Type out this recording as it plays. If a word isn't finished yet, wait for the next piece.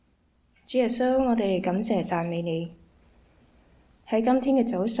主耶穌，我哋感謝讚美你。喺今天嘅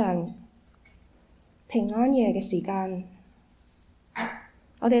早上，平安夜嘅時間，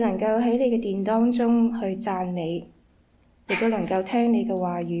我哋能夠喺你嘅殿當中去讚美，亦都能夠聽你嘅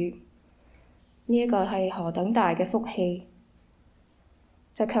話語，呢一個係何等大嘅福氣！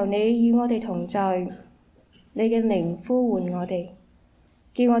就求你與我哋同在，你嘅靈呼喚我哋，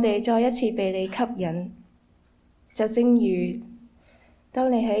叫我哋再一次被你吸引。就正如當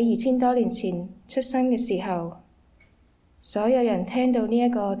你喺2000多年前出生嘅時候，所有人聽到呢一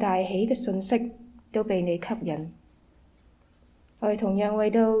個大喜嘅訊息，都被你吸引。我哋同樣為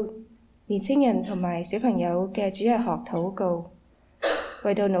到年輕人同埋小朋友嘅主日學禱告，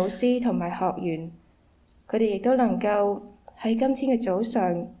為到老師同埋學員，佢哋亦都能夠喺今天嘅早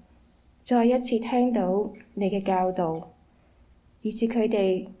上再一次聽到你嘅教導，以致佢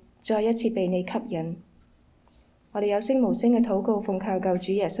哋再一次被你吸引。我哋有聲無聲嘅禱告，奉靠救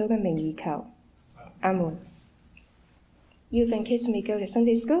主耶穌嘅名義求，阿門。You've been kids me go to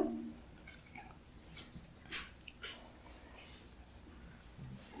Sunday school。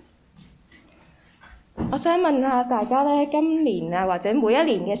我想問下大家呢，今年啊或者每一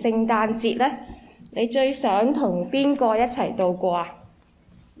年嘅聖誕節呢，你最想同邊個一齊度過啊？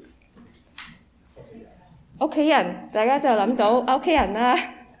屋企人，大家就諗到屋企人啦。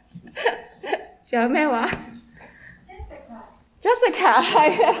仲有咩話？Jessica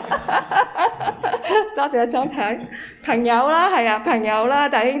係啊，多謝張太朋友啦，係啊，朋友啦，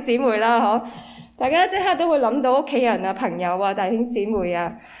弟兄姊妹啦，嗬，大家即刻都會諗到屋企人啊、朋友啊、弟兄姊妹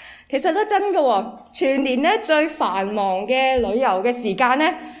啊。其實都真㗎喎，全年咧最繁忙嘅旅遊嘅時間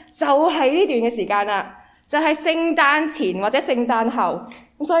咧，就係呢段嘅時間啦，就係聖誕前或者聖誕後。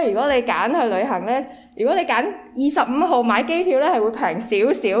咁所以如果你揀去旅行咧，如果你揀25號買機票咧，係會平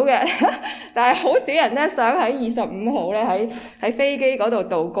少少嘅，但係好少人咧想喺25號咧喺飛機嗰度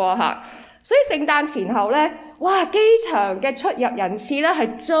度過嚇。所以聖誕前後咧，哇！機場嘅出入人次咧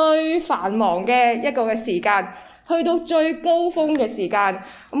係最繁忙嘅一個嘅時間，去到最高峰嘅時間。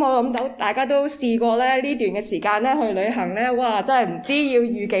咁我諗到大家都試過咧呢段嘅時間咧去旅行咧，哇！真係唔知要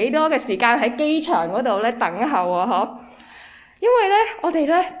預幾多嘅時間喺機場嗰度咧等候啊，嗬！因為咧，我哋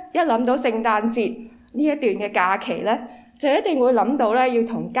咧一諗到聖誕節呢一段嘅假期咧，就一定會諗到咧要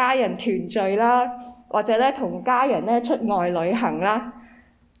同家人團聚啦，或者咧同家人咧出外旅行啦。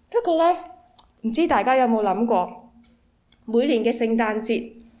不過咧，唔知大家有冇諗過，每年嘅聖誕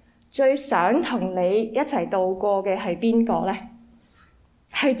節最想同你一齊度過嘅係邊個咧？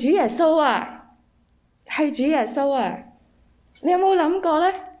係主耶穌啊！係主耶穌啊！你有冇諗過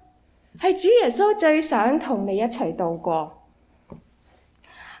咧？係主耶穌最想同你一齊度過。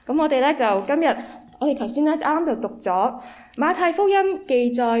咁我哋咧就今日，我哋頭先咧啱啱就讀咗馬太福音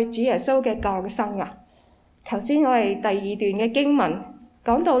記載主耶穌嘅降生啊。頭先我哋第二段嘅經文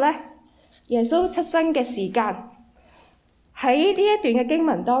講到咧，耶穌出生嘅時間喺呢一段嘅經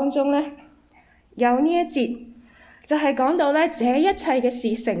文當中咧，有呢一節就係講到咧，這一切嘅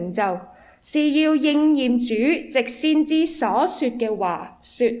事成就，是要應驗主藉先知所說嘅話，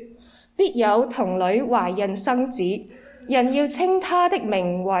說必有童女懷孕生子。人要稱他的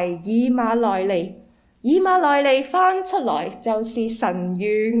名為以馬內利。以馬內利翻出來就是神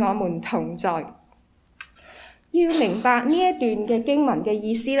與我們同在。要明白呢一段嘅經文嘅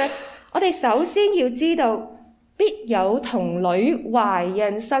意思呢，我哋首先要知道必有童女懷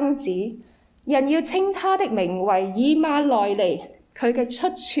孕生子，人要稱他的名為以馬內利。佢嘅出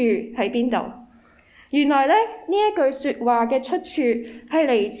處喺邊度？原來呢一句說話嘅出處係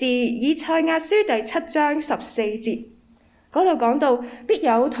嚟自以賽亞書第7章14節。嗰度講到必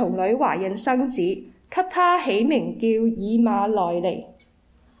有童女懷孕生子，給他起名叫以馬內利。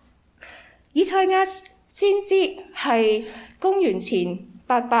以賽亞先知係公元前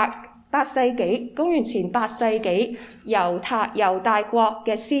8世紀，公元前8世紀猶大國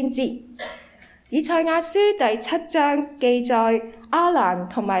嘅先知。以賽亞書第7章記載亞蘭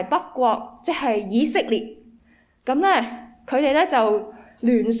同埋北國，即係以色列。咁咧，佢哋咧就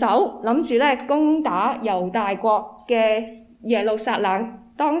聯手諗住咧攻打猶大國嘅耶路撒冷，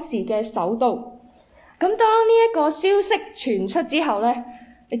當時嘅首都。咁當呢一個消息傳出之後咧，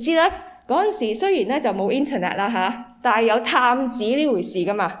你知啦，嗰陣時雖然咧就冇 internet 啦吓，但係有探子呢回事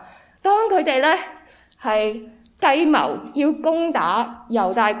噶嘛。當佢哋咧係計謀要攻打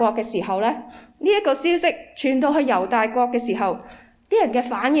猶大國嘅時候咧，呢一個消息傳到去猶大國嘅時候，啲人嘅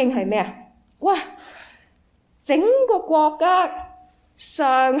反應係咩啊？哇！整個國家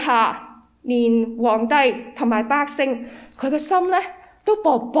上下連皇帝同埋百姓，佢嘅心咧都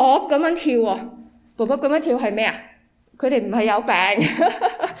卜卜咁樣跳喎，卜卜咁樣跳係咩啊？佢哋唔係有病，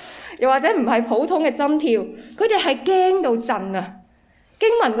又或者唔係普通嘅心跳，佢哋係驚到震啊！經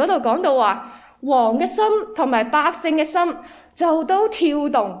文嗰度講到話，王嘅心同埋百姓嘅心就都跳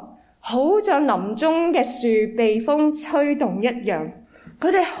動，好像林中嘅樹被風吹動一樣。佢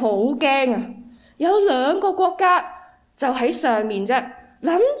哋好驚啊！有2個國家就喺上面啫，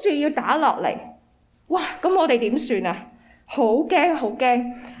諗住要打落嚟。哇！咁我哋點算啊？好驚好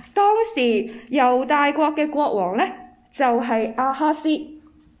驚！當時猶大國嘅國王呢，就係亞哈斯。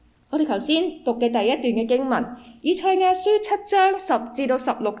我哋頭先讀嘅第一段嘅經文，以賽亞書7章10至到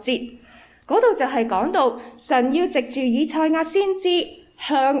16節，嗰度就係講到神要藉住以賽亞先知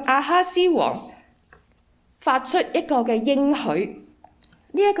向亞哈斯王發出一個嘅應許。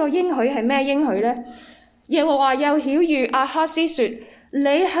呢一個應許係咩應許呢？耶和華又曉諭亞哈斯說：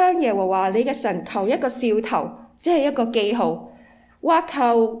你向耶和華你嘅神求一個兆頭，即係一個記號，或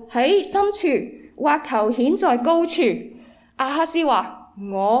求喺深處，或求顯在高處。亞哈斯話：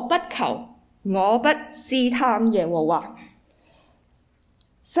我不求，我不試探耶和華。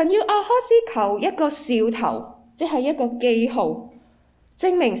神要亞哈斯求一個兆頭，即係一個記號，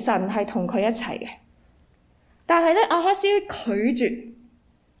證明神係同佢一齊嘅。但係咧，亞哈斯拒絕。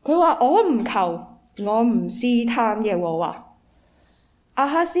佢話：我唔求，我唔試探耶和華。亞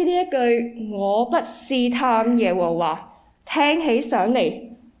哈斯呢一句我不試探耶和華，聽起上嚟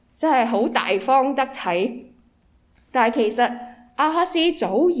真係好大方得體。但係其實亞哈斯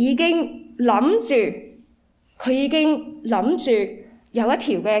早已經諗住，佢已經諗住有一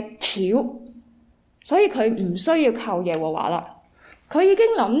條嘅橋，所以佢唔需要求耶和華啦。佢已經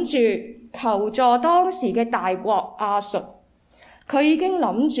諗住求助當時嘅大國亞述。佢已經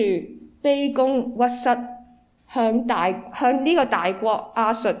諗住卑躬屈膝，向呢個大國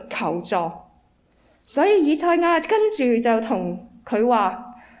亞述求助，所以以賽亞跟住就同佢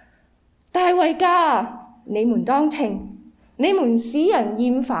話：大衛家，你們當聽，你們使人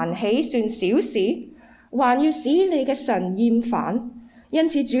厭煩豈算小事，還要使你嘅神厭煩。因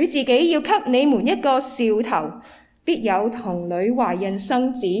此主自己要給你們一個兆頭，必有童女懷孕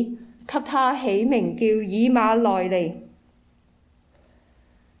生子，給他起名叫以馬內利。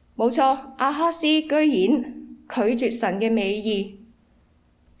冇錯，亞哈斯居然拒絕神嘅美意，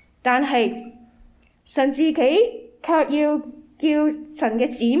但係神自己卻要叫神嘅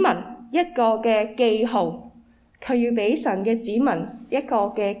子民一個嘅記號，佢要俾神嘅子民一個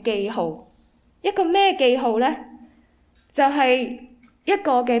嘅記號，一個咩記號呢？就係一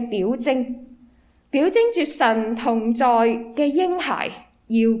個嘅表徵，表徵住神同在嘅嬰孩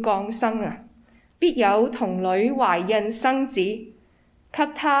要降生啊！必有童女懷孕生子，給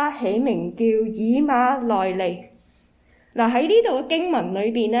他起名叫以馬內利。嗱，喺呢度嘅經文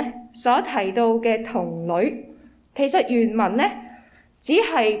裏邊呢，所提到嘅童女，其實原文呢只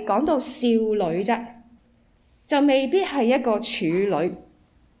係講到少女啫，就未必係一個處女。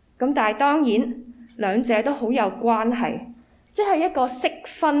咁但係當然兩者都好有關係，即係一個適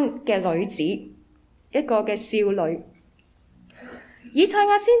婚嘅女子，一個嘅少女。以賽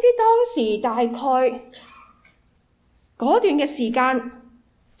亞先知當時大概嗰段嘅時間，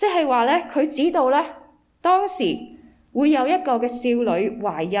即係話咧，佢知道咧，當時會有一個嘅少女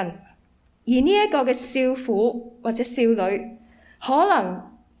懷孕，而呢一個嘅少婦或者少女，可能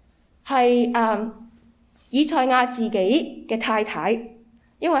係以賽亞自己嘅太太，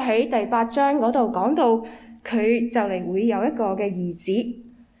因為喺第8章嗰度講到佢就嚟會有一個嘅兒子，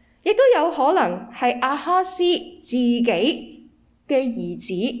亦都有可能係亞哈斯自己嘅兒子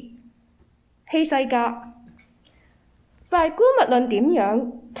希西家。但係，姑勿論點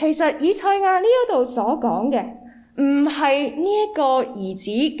樣，其實以賽亞呢一度所講嘅唔係呢一個兒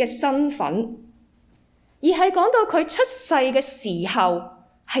子嘅身份，而係講到佢出世嘅時候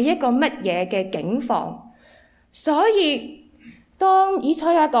係一個乜嘢嘅境況。所以當以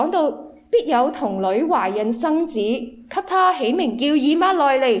賽亞講到必有童女懷孕生子，給他起名叫以馬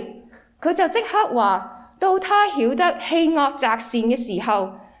內利，佢就即刻話到他曉得棄惡擇善嘅時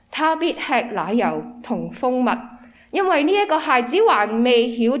候，他必吃奶油同蜂蜜。因為呢一個孩子還未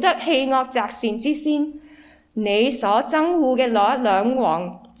曉得棄惡擇善之先，你所憎惡嘅那兩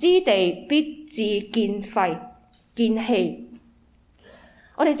王之地必致見廢見棄。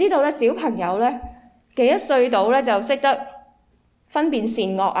我哋知道咧，小朋友咧幾多歲到咧就識得分辨善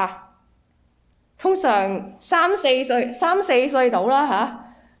惡啊？通常3、4歲到啦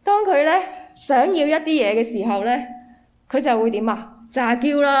嚇。當佢咧想要一啲嘢嘅時候咧，佢就會點啊？詐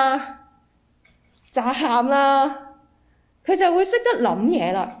嬌啦，詐喊啦。佢就會識得諗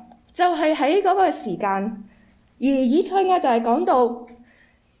嘢啦，就係喺嗰個時間。而以賽亞就係講到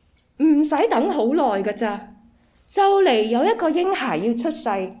唔使等好耐㗎咋，就嚟有一個嬰孩要出世。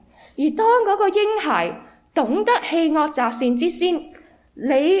而當嗰個嬰孩懂得棄惡擇善之先，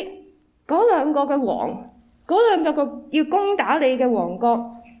你嗰兩個嘅王嗰兩個要攻打你嘅王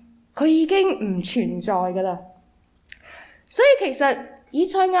國，佢已經唔存在㗎啦。所以其實以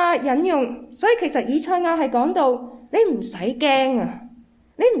賽亞係講到你唔使驚啊，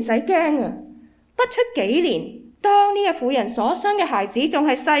你唔使驚啊！不出幾年，當呢個婦人所生嘅孩子仲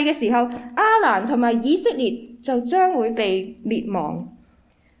係細嘅時候，亞蘭同埋以色列就將會被滅亡，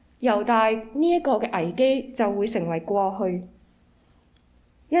猶大呢一個嘅危機就會成為過去。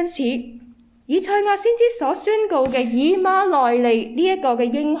因此，以賽亞先知所宣告嘅以馬內利呢一個嘅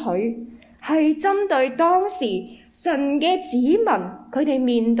應許，係針對當時神嘅子民佢哋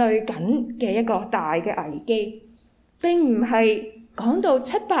面對緊嘅一個大嘅危機，並唔係講到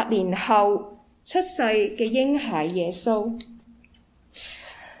700年後出世嘅嬰孩耶穌。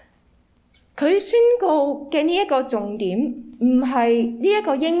佢宣告嘅呢一個重點唔係呢一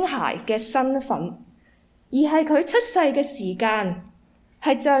個嬰孩嘅身份，而係佢出世嘅時間，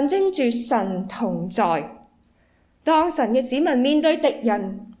係象徵住神同在。當神嘅子民面對敵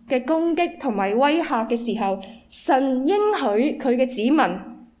人嘅攻擊同埋威嚇嘅時候，神應許佢嘅子民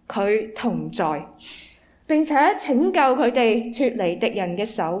佢同在，並且拯救佢哋脫離敵人嘅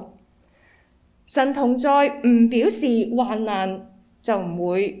手。神同在唔表示患難就唔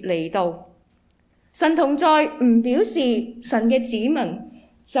會嚟到，神同在唔表示神嘅子民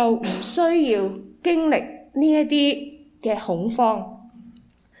就唔需要經歷呢一啲嘅恐慌。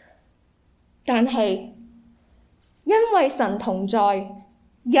但係因為神同在，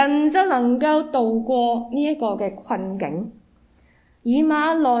人就能夠渡過呢一個嘅困境。以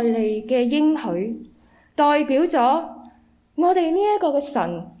馬內利嘅應許代表咗我哋呢一個嘅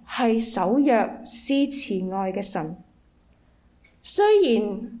神係守約施慈愛嘅神。雖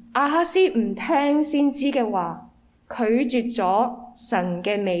然亞哈斯唔聽先知嘅話，拒絕咗神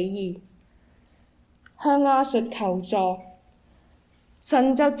嘅美意，向亞述求助，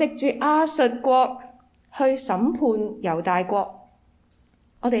神就藉住亞述國去審判猶大國。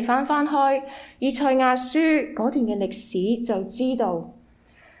我哋翻開以賽亞書嗰段嘅歷史就知道，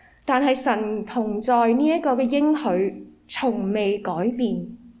但係神同在呢一個嘅應許從未改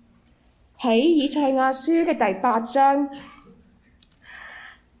變。喺以賽亞書嘅第8章，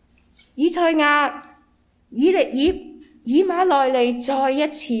以馬內利再一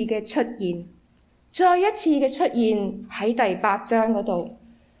次嘅出現喺第8章嗰度，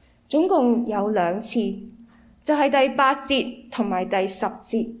總共有2次，就係第8節同埋第10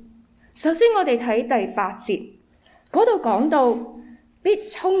節。首先我哋睇第8節，嗰度講到必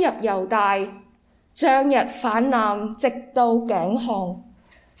衝入猶大，像日氾濫，直到頸項。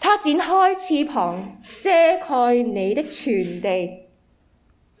他展開翅膀，遮蓋你的全地。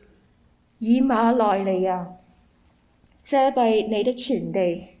以馬內利啊，遮蔽你的全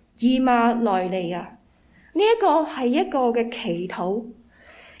地。以馬內利啊，呢一個係一個嘅祈禱。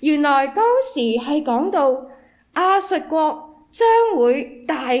原來當時係講到亞述國將會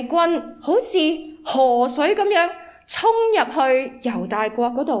大軍好似河水咁樣衝入去猶大國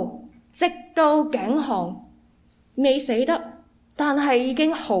嗰度，直到頸項，未死得，但係已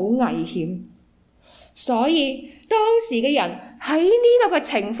經好危險。所以當時嘅人喺呢個嘅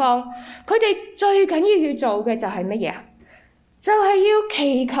情況，佢哋最緊要做嘅就係乜嘢啊？就係要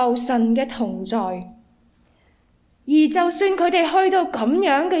祈求神嘅同在。而就算佢哋去到咁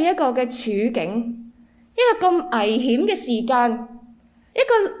樣嘅一個嘅處境，一個咁危險嘅時間，一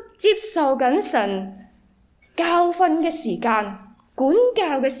個接受緊神教訓嘅時間、管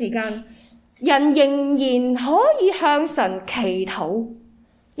教嘅時間，人仍然可以向神祈禱，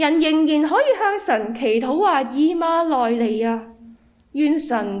人仍然可以向神祈禱話：以馬內利啊，願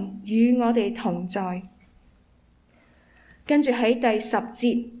神與我哋同在。跟住喺第10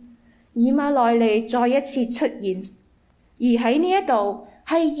節，以馬內利再一次出現，而喺呢一度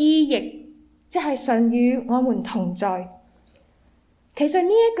係意譯，即係神與我們同在。其實呢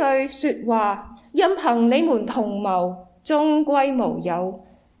一句說話，任憑你們同謀，終歸無有；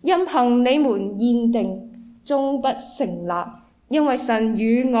任憑你們宴定，終不成立，因為神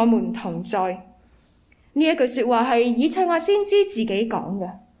與我們同在。呢一句說話係以賽亞先知自己講嘅，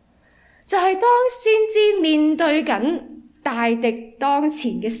就係當先知面對緊大敵當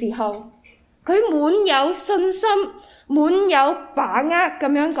前嘅時候，佢滿有信心、滿有把握咁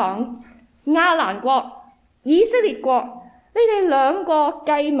樣講：亞蘭國、以色列國，你哋兩個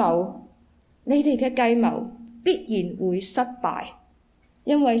計謀，你哋嘅計謀必然會失敗，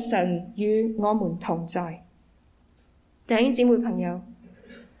因為神與我們同在。弟兄姊妹朋友，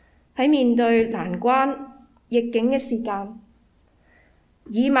喺面對難關逆境嘅時間，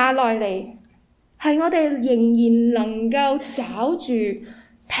以馬內利係我哋仍然能夠找住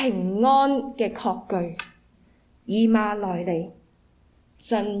平安嘅確據。以馬內利，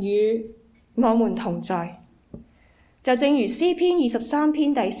神與我們同在。就正如詩篇23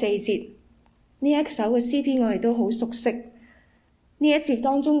篇第4節，呢一首嘅詩篇我哋都好熟悉。呢一節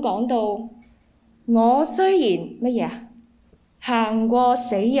當中講到，我雖然乜嘢啊？行過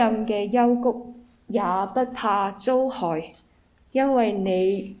死蔭嘅幽谷，也不怕遭害，因為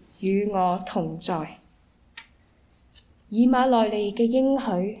你與我同在。以馬內利嘅應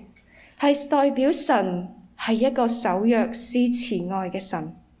許係代表神係一個守約施慈愛嘅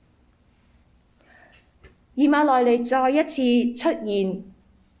神。以馬內利再一次出現，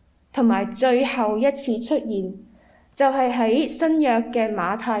同埋最後一次出現，就係喺新約嘅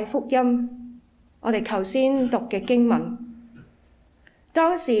馬太福音，我哋頭先讀嘅經文。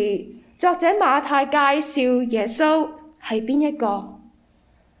當時作者馬太介紹耶穌係邊一個？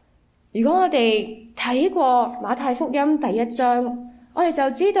如果我哋睇過馬太福音第1章，我哋就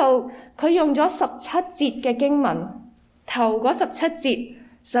知道佢用咗17節嘅經文。頭嗰17節，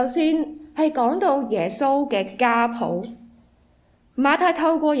首先係講到耶穌嘅家譜。馬太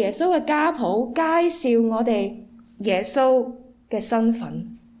透過耶穌嘅家譜介紹我哋耶穌嘅身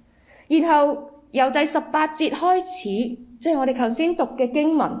份，然後由第18節開始，即係我哋頭先讀嘅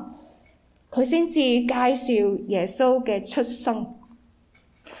經文，佢先至介紹耶穌嘅出生。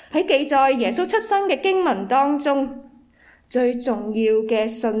喺記載耶穌出生嘅經文當中，最重要嘅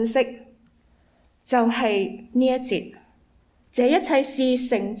信息就係呢一節，這一切事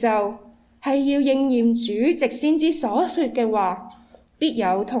成就係要應驗主藉先知所說嘅話，必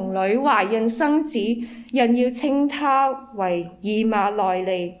有童女懷孕生子，人要稱他為以馬內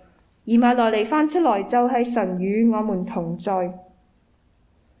利。以馬內利翻出來就係神與我們同在。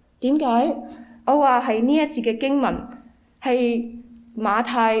點解我話係呢一節嘅經文係馬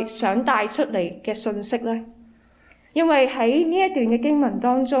太想帶出嚟嘅信息呢？因為喺呢一段嘅經文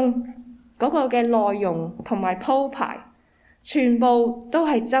當中，嗰個嘅內容同埋鋪排，全部都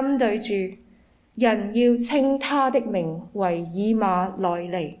係針對住人要稱他的名為以馬內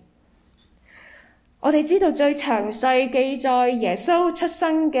利。我哋知道最詳細記載耶穌出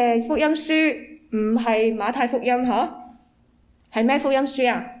生嘅福音書唔係馬太福音，係咩福音書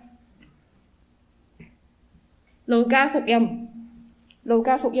啊？路加福音。路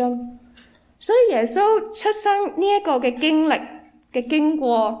加福音。所以耶穌出生呢一個嘅經歷嘅經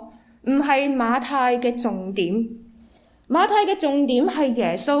過唔係馬太嘅重點。馬太嘅重點係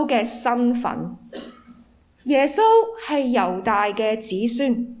耶穌嘅身份。耶穌係猶大嘅子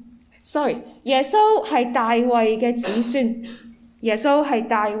孫。耶穌係大衛嘅子孫。耶穌係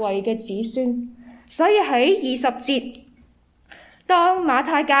大衛嘅子孫。所以喺20節，當馬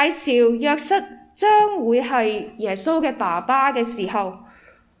太介紹約瑟將會係耶穌嘅爸爸嘅時候，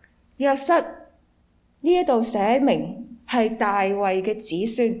約瑟呢一度寫明係大衛嘅子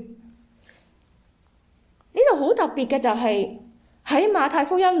孫。呢度好特別嘅就係喺馬太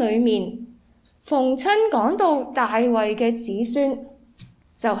福音裏面，逢親講到大衛嘅子孫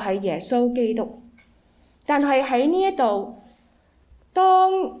就係耶穌基督。但係喺呢一度，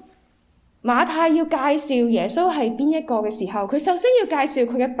當馬太要介紹耶穌係邊一個嘅時候，佢首先要介紹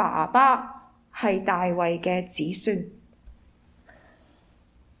佢嘅爸爸係大衛嘅子孫。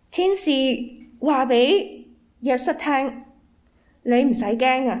天使話俾約瑟聽，你唔使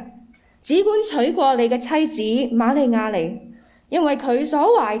驚啊，只管娶過你嘅妻子瑪利亞嚟，因為佢所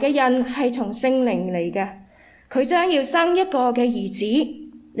懷嘅孕係從聖靈嚟嘅，佢將要生一個嘅兒子，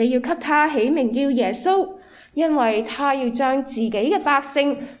你要給他起名叫耶穌，因為他要將自己嘅百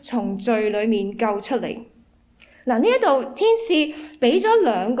姓從罪裏面救出嚟。嗱，呢一度天使俾咗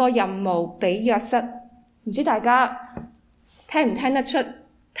2個任務俾約瑟，唔知大家聽唔聽得出，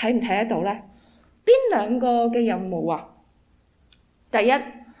睇唔睇得到呢？邊2個嘅任務啊？第一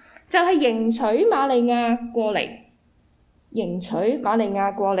就係迎娶瑪利亞過嚟，迎娶瑪利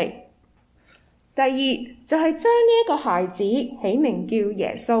亞過嚟。第二就係將呢一個孩子起名叫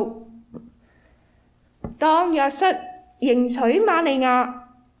耶穌。當約瑟迎娶瑪利亞，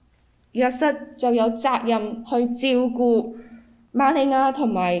約瑟就有責任去照顧瑪利亞同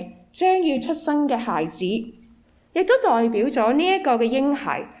埋將要出生嘅孩子，亦都代表咗呢一個嘅嬰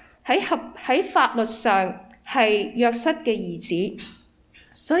孩喺法律上係約瑟嘅兒子。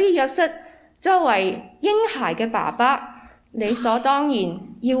所以約瑟作為嬰孩嘅爸爸，理所當然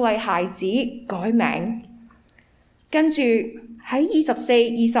要為孩子改名。跟住喺24、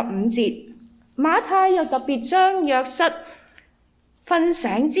25節，馬太又特別將約瑟瞓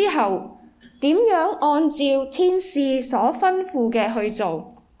醒之後點樣按照天使所吩咐嘅去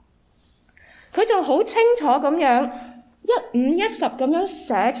做，佢就好清楚咁樣1、5、1、10咁樣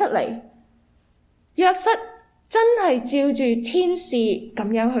寫出嚟。約瑟真係照住天使咁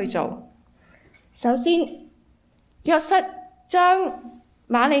樣去做。首先，約瑟將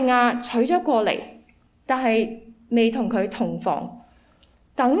瑪利亞娶咗過嚟，但係未同佢同房，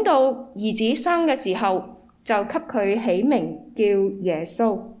等到兒子生嘅時候，就給佢起名叫耶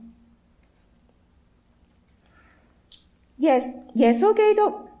穌。耶穌基督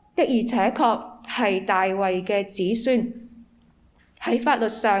的而且確係大衛嘅子孫，喺法律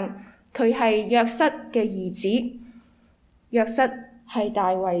上佢係約瑟嘅兒子，約瑟係大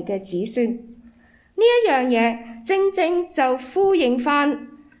衛嘅子孫。呢一樣嘢正正就呼應返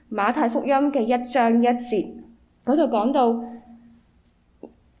馬太福音嘅1章1節嗰度講到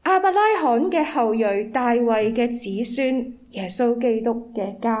亞伯拉罕嘅後裔大衛嘅子孫耶穌基督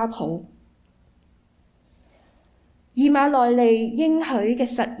嘅家譜。以馬內利應許嘅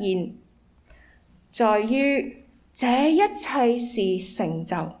實現在於這一切事成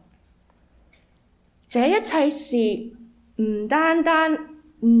就，這一切事唔單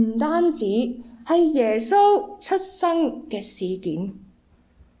止係耶穌出生嘅事件，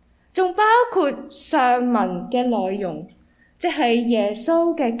仲包括上文嘅內容，即係耶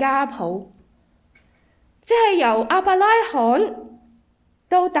穌嘅家譜，即係由亞伯拉罕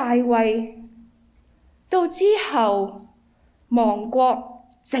到大衛，到之後亡國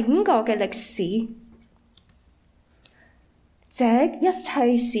整個嘅歷史，這一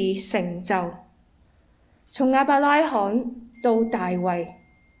切事成就，從亞伯拉罕到大衛，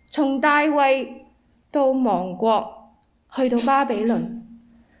從大衛到亡國，去到巴比倫，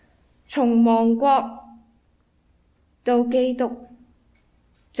從亡國到基督，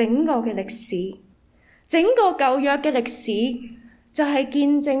整個嘅歷史，整個舊約嘅歷史就係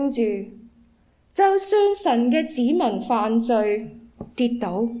見證住，就算神嘅子民犯罪、跌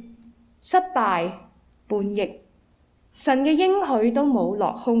倒、失敗、叛逆，神嘅應許都冇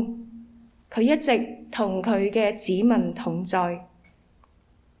落空，佢一直同佢嘅子民同在。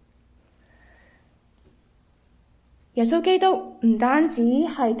耶穌基督唔單止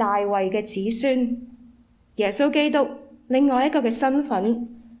係大衛嘅子孫，耶穌基督另外一個嘅身份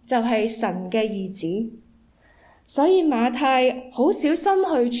就係神嘅兒子。所以馬太好小心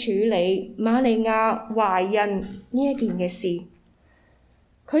去處理瑪利亞懷孕呢一件嘅事，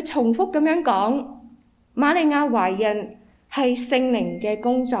佢重複咁樣講，瑪利亞懷孕係聖靈嘅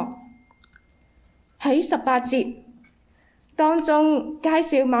工作。喺18節當中介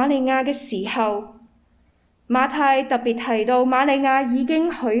紹瑪利亞嘅時候，馬太特別提到瑪利亞已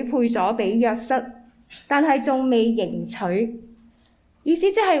經許配咗俾約瑟，但係仲未迎娶。意思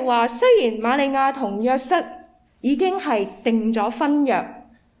即係話，雖然瑪利亞同約瑟已經係定咗婚約，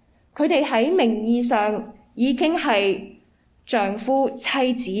佢哋喺名義上已經係丈夫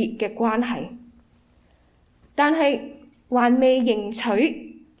妻子嘅關係，但係還未迎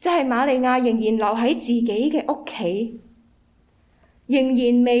娶，即係瑪利亞仍然留喺自己嘅屋企，仍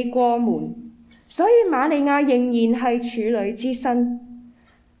然未過門。所以瑪利亞仍然係處女之身，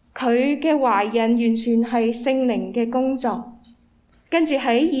佢嘅懷孕完全係聖靈嘅工作。跟住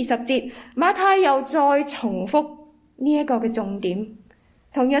喺20節，馬太又再重複呢一個嘅重點，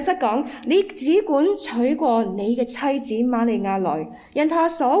同約瑟講：你只管娶過你嘅妻子瑪利亞來，因她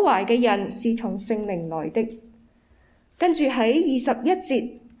所懷嘅人是從聖靈來的。跟住喺21節，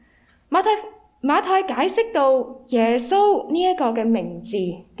馬太解釋到耶穌呢一個嘅名字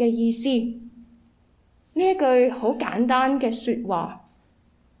嘅意思。呢一句好簡單嘅說話，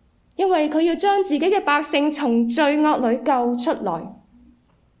因為佢要將自己嘅百姓從罪惡裏救出來。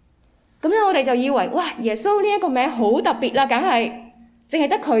咁樣我哋就以為，哇，耶穌呢一個名好特別啦，梗係淨係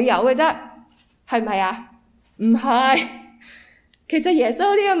得佢有嘅啫，係咪啊？唔係，其實耶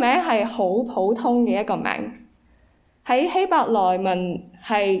穌呢個名係好普通嘅一個名，喺希伯來文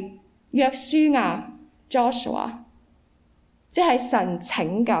係約書亞 Joshua， 即係神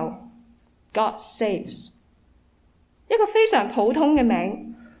拯救。God saves， 一個非常普通嘅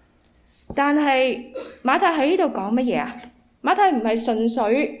名，但係馬太喺呢度講乜嘢啊？馬太唔係純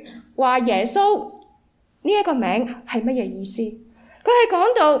粹話耶穌呢一個名係乜嘢意思，佢係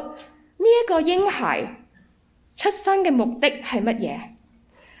講到呢一個嬰孩出生嘅目的係乜嘢。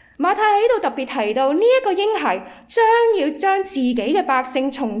馬太喺度特別提到呢一個嬰孩將要將自己嘅百姓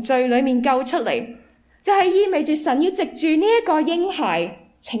從罪裏面救出嚟，就係意味住神要藉住呢一個嬰孩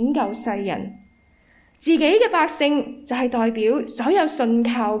拯救世人，自己嘅百姓就係代表所有信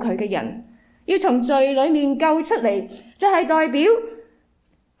靠佢嘅人，要從罪裏面救出嚟，就係代表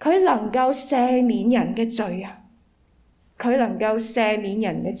佢能夠赦免人嘅罪啊！佢能夠赦免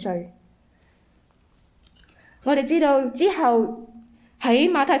人嘅罪。我哋知道之後喺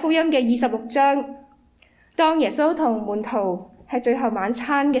馬太福音嘅26章，當耶穌同門徒喺最後晚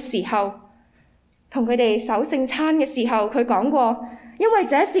餐嘅時候，同佢哋守聖餐嘅時候，佢講過：因為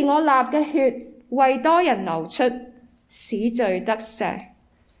這是我立嘅血，為多人流出，使罪得赦。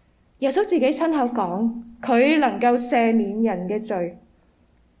耶穌自己親口講，佢能夠赦免人嘅罪。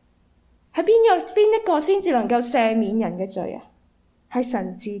係邊一個先至能夠赦免人嘅罪啊？係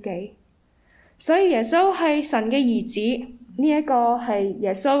神自己。所以耶穌係神嘅兒子，呢一個係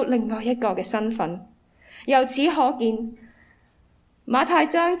耶穌另外一個嘅身份。由此可見，馬太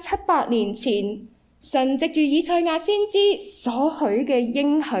將700年前神藉住以賽亞先知所許嘅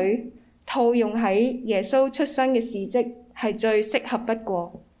應許套用喺耶穌出生嘅事蹟，係最適合不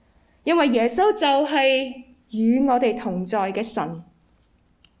過。因為耶穌就係與我哋同在嘅神。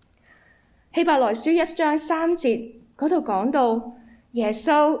希伯來書1章3節嗰度講到，耶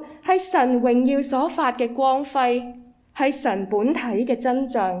穌係神榮耀所發嘅光輝，係神本體嘅真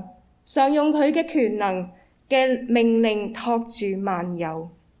像，常用佢嘅權能嘅命令托住萬有。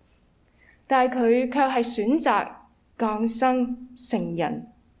但係佢卻係選擇降生成人，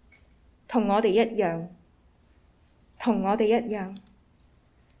同我哋一樣，同我哋一樣。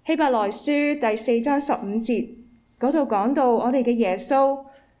希伯來書第4章15節嗰度講到，我哋嘅耶穌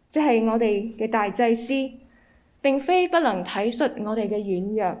即係我哋嘅大祭司，並非不能體恤我哋嘅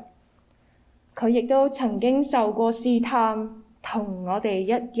軟弱，佢亦都曾經受過試探，同我哋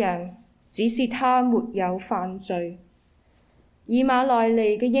一樣，只是他沒有犯罪。以馬內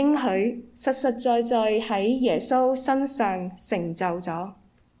利嘅應許實實在在喺耶穌身上成就咗。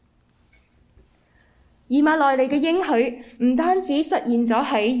以馬內利嘅應許唔單止實現咗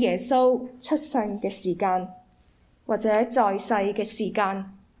喺耶穌出生嘅時間，或者在世嘅時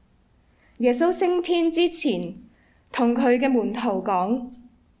間。耶穌升天之前，同佢嘅門徒講：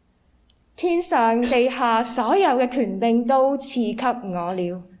天上地下所有嘅權柄都賜給我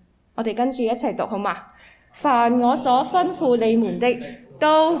了。我哋跟住一齊讀好嗎？凡我所吩咐你們的，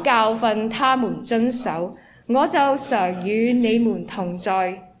都教訓他們遵守，我就常與你們同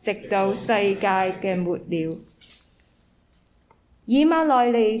在，直到世界嘅末了。以馬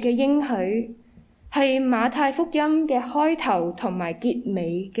內利嘅應許係馬太福音嘅開頭同埋結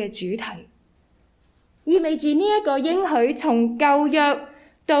尾嘅主題，意味住呢一個應許從舊約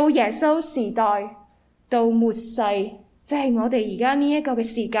到耶穌時代到末世，即係我哋而家呢一個嘅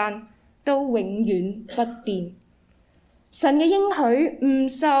時間，都永遠不變。神嘅應許唔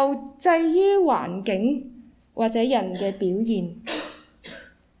受制於環境或者人嘅表現，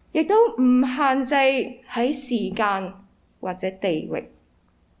亦都唔限制喺時間或者地域。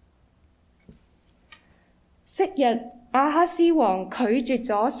昔日亞哈斯王拒絕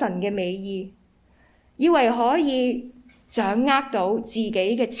咗神嘅美意，以為可以掌握到自己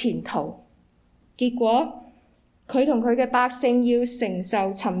嘅前途，結果佢同佢嘅百姓要承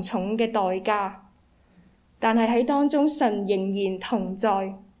受沉重嘅代價。但係喺當中，神仍然同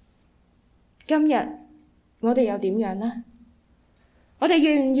在。今日我哋又點樣呢？我哋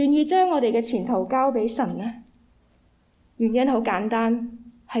願唔願意將我哋嘅前途交俾神呢？原因好簡單，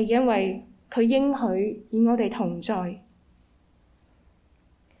係因為佢應許與我哋同在。啱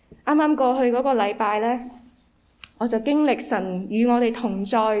啱過去嗰個禮拜呢，我就經歷神與我哋同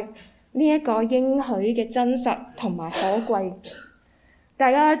在呢一個應許嘅真實同埋可貴。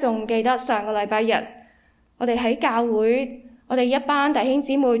大家仲記得上個禮拜日，我哋喺教會，我哋一班弟兄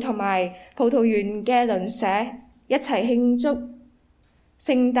姊妹同埋葡萄園嘅鄰舍一齊慶祝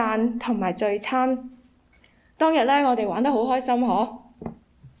聖誕同埋聚餐。當日呢，我哋玩得好開心嗬，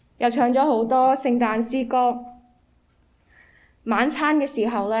又唱咗好多聖誕詩歌。晚餐嘅時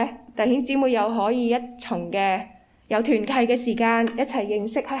候呢，弟兄姊妹又可以一重嘅有團契嘅時間，一齊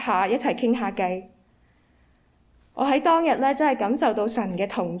認識一下，一齊傾下偈。我喺當日呢，真係感受到神嘅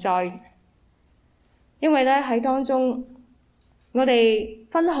同在。因為呢，喺當中，我哋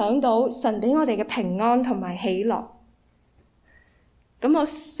分享到神俾我哋嘅平安同埋喜樂。咁我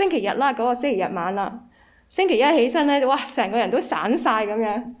星期日啦，嗰個星期日晚啦，星期一起身呢，哇，成個人都散晒咁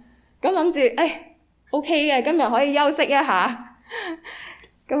樣。咁諗住，OK 嘅，今日可以休息一下。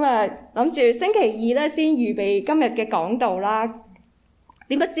咁啊，諗住星期二呢先預備今日嘅講道啦。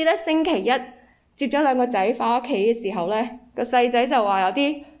點不知呢，星期一接咗兩個仔返屋企嘅時候呢，個細仔就話有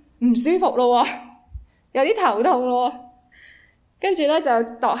啲唔舒服咯喎。有啲頭痛咯，跟住呢就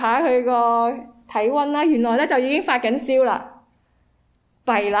度下佢個體温啦，原來呢就已經發緊燒啦，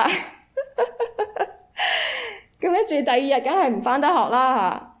弊啦！咁跟住第二日梗係唔返得學啦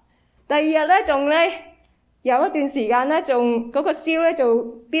嚇。第二日呢仲呢有一段時間呢，仲嗰個燒呢就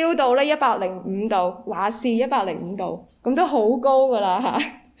飆到呢105度，華氏105度，咁都好高噶啦嚇。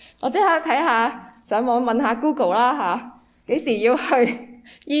我即刻睇下上網問下 Google 啦嚇，幾時要去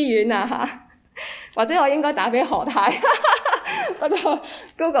醫院啊嚇？或者我應該打俾何太，不過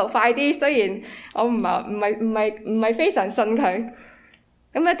Google 快啲，雖然我唔係非常信佢，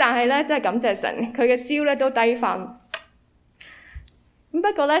咁咧但係咧真係感謝神，佢嘅燒咧都低返。咁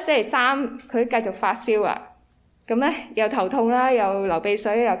不過咧，星期三佢繼續發燒啊，咁咧又頭痛啦，又流鼻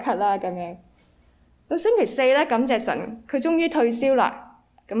水，又咳啦咁樣。到星期四咧，感謝神，佢終於退燒啦，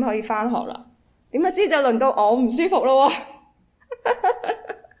咁可以返學啦。點不知就輪到我唔舒服咯喎！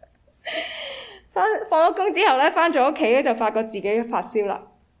放咗工之後咧，返咗屋企咧就發覺自己發燒啦。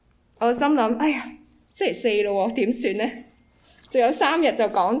我心諗，哎呀，星期四咯喎，點算咧？仲有3日就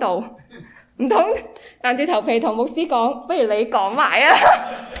講道，唔通硬住頭皮同牧師講，不如你講埋啊！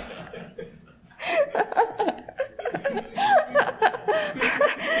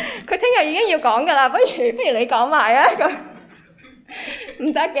佢聽日已經要講噶啦，不如你講埋啊！咁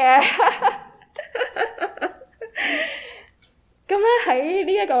唔得嘅。咁咧喺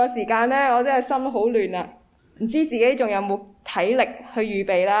呢一個時間咧，我真係心好亂啊！唔知自己仲有冇體力去預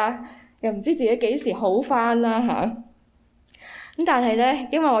備啦，又唔知自己幾時好返啦嚇。咁但係咧，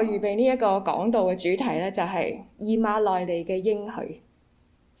因為我預備呢一個講道嘅主題咧，就係以馬內利嘅應許，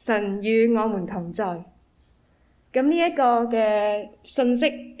神與我們同在。咁呢一個嘅信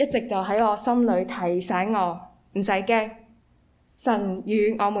息一直就喺我心裏提醒我，唔使驚，神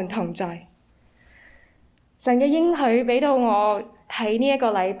與我們同在。神嘅應許俾到我喺呢一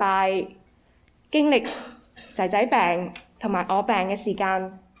個禮拜經歷仔仔病同埋我病嘅時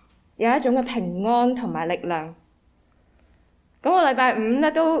間，有一種嘅平安同埋力量。咁我禮拜五咧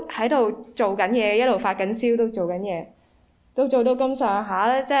都喺度做緊嘢，一路發緊燒都做緊嘢，到做到咁上下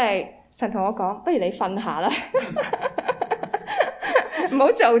咧，即係神同我講，不如你瞓下啦，唔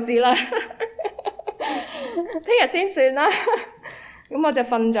好做字啦，聽日先算啦。咁我就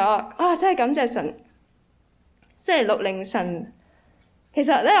瞓咗。啊，真係感謝神！星期六凌晨，其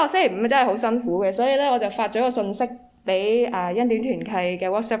實咧我星期五真係好辛苦嘅，所以咧我就發咗個信息俾恩典團契嘅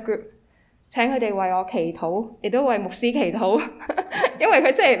WhatsApp group， 請佢哋為我祈禱，亦都為牧師祈禱，因為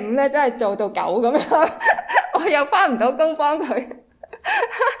佢星期五咧真係做到狗咁樣，我又返唔到工幫佢。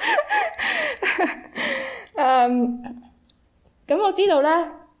咁我知道咧，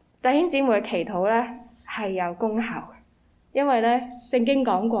弟兄姊妹嘅祈禱咧係有功效，因為咧聖經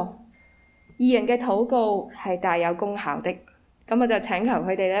講過，義人嘅禱告係大有功效的。咁我就請求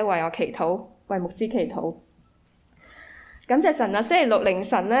佢哋咧為我祈禱，為牧師祈禱。感謝神啊！星期六凌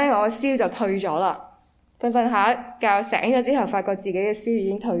晨咧，我燒就退咗啦。瞓下覺醒咗之後，發覺自己嘅燒已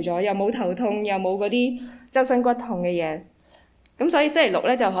經退咗，又冇頭痛，又冇嗰啲周身骨痛嘅嘢。咁所以星期六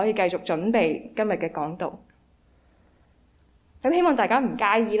咧就可以繼續準備今日嘅講道。咁希望大家唔介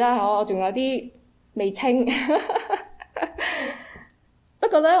意啦，我仲有啲未清。不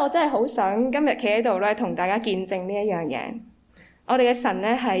過咧，我真係好想今日企喺度咧，同大家見證呢一樣嘢。我哋嘅神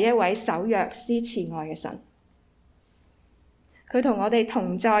咧係一位守約施慈愛嘅神，佢同我哋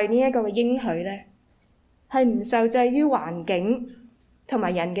同在呢一個嘅應許咧，係唔受制於環境同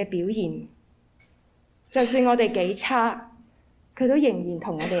埋人嘅表現。就算我哋幾差，佢都仍然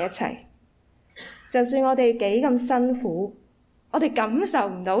同我哋一齊。就算我哋幾咁辛苦，我哋感受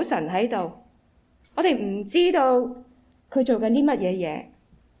唔到神喺度，我哋唔知道佢做緊啲乜嘢嘢，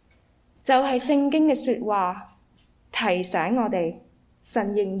就係聖經嘅說話提醒我哋，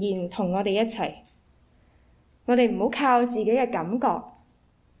神仍然同我哋一齊。我哋唔好靠自己嘅感覺，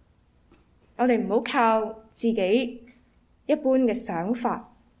我哋唔好靠自己一般嘅想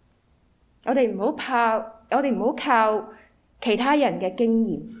法，我哋唔好靠其他人嘅經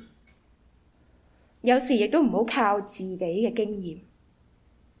驗，有時亦都唔好靠自己嘅經驗。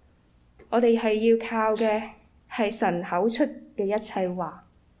我哋係要靠嘅係神口出嘅一切話。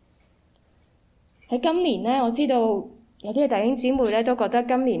喺今年呢，我知道有啲弟兄姊妹咧都覺得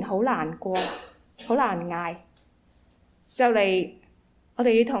今年好難過，好難捱。就嚟我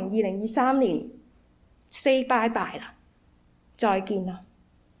哋要同2023年 say bye bye 啦，再見啦。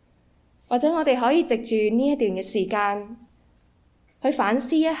或者我哋可以藉住呢一段嘅時間去反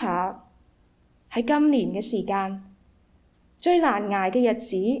思一下，喺今年嘅時間最難捱嘅日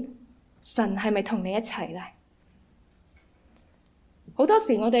子，神係咪同你一齊呢？好多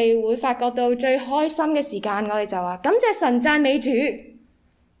時我哋會發覺到最開心嘅時間，我哋就話感謝神，讚美主，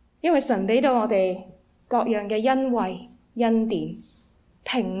因為神俾到我哋各樣嘅恩惠、恩典、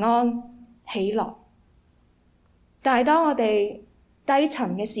平安、喜樂。但係當我哋低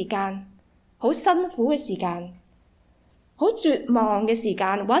沉嘅時間、好辛苦嘅時間、好絕望嘅時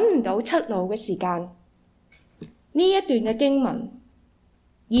間、揾唔到出路嘅時間，呢一段嘅經文，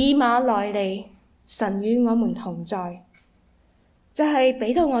以馬內利，神與我們同在，就係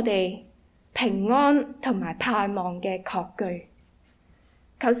俾到我哋平安同埋盼望嘅確據。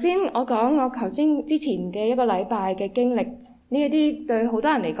頭先我講我頭先之前嘅一個禮拜嘅經歷，呢一啲對好多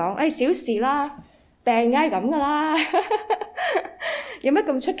人嚟講，小事啦，病梗係咁噶啦，有乜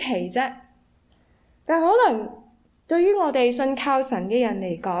咁出奇啫？但可能對於我哋信靠神嘅人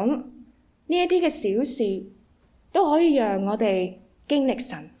嚟講，呢一啲嘅小事都可以讓我哋經歷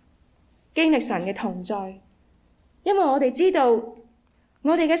神嘅同在，因為我哋知道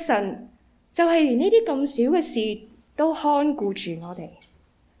我哋嘅神就係連呢啲咁小嘅事都看顧住我哋，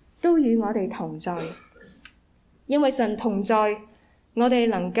都與我哋同在。因為神同在，我哋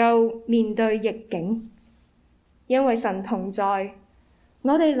能夠面對逆境；因為神同在，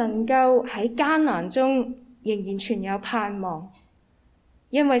我哋能夠喺艱難中仍然存有盼望；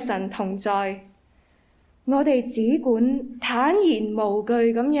因為神同在，我哋只管坦然無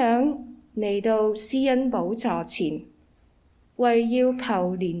懼咁樣嚟到施恩寶座前，為要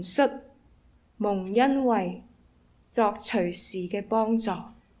求憐恤、蒙恩惠、作隨時嘅幫助。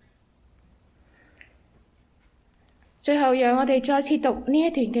最後，讓我哋再次讀呢一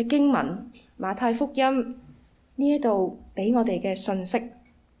段嘅經文，馬太福音呢一度俾我哋嘅信息。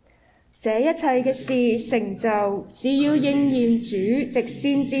這一切嘅事成就，是要應驗主藉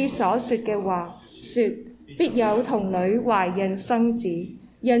先知所說嘅話，說必有童女懷孕生子，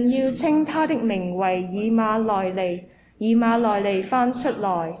人要稱他的名為以馬內利。以馬內利翻出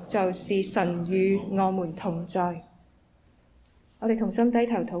來就是神與我們同在。我哋同心低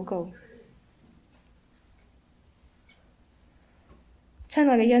頭禱告。親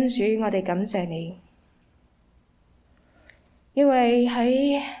愛嘅恩主，我哋感謝你，因為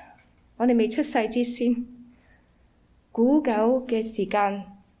喺我哋未出世之先，古久嘅時間，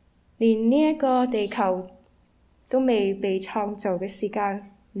連呢一個地球都未被創造嘅時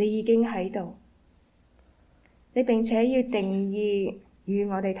間，你已經喺度，你並且要定義與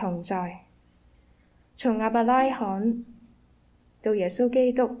我哋同在，從亞伯拉罕到耶穌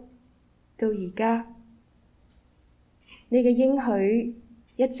基督到而家，你嘅應許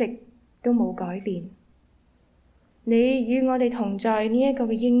一直都冇改變。你與我哋同在呢一個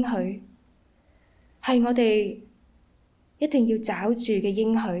嘅應許，係我哋一定要抓住嘅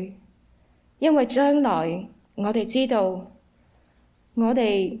應許，因為將來我哋知道，我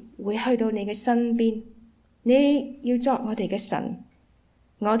哋會去到你嘅身邊，你要作我哋嘅神，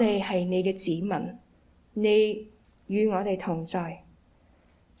我哋係你嘅子民，你與我哋同在，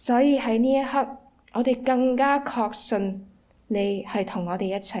所以喺呢一刻，我哋更加確信你係同我哋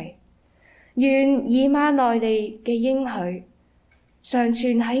一齊。願以馬內利嘅應許常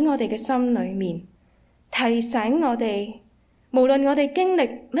存喺我哋嘅心裏面，提醒我哋，無論我哋經歷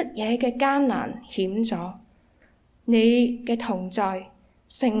乜嘢嘅艱難險阻，你嘅同在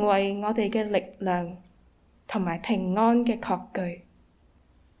成為我哋嘅力量同埋平安嘅確據。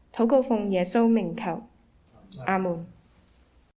禱告奉耶穌名求，阿門。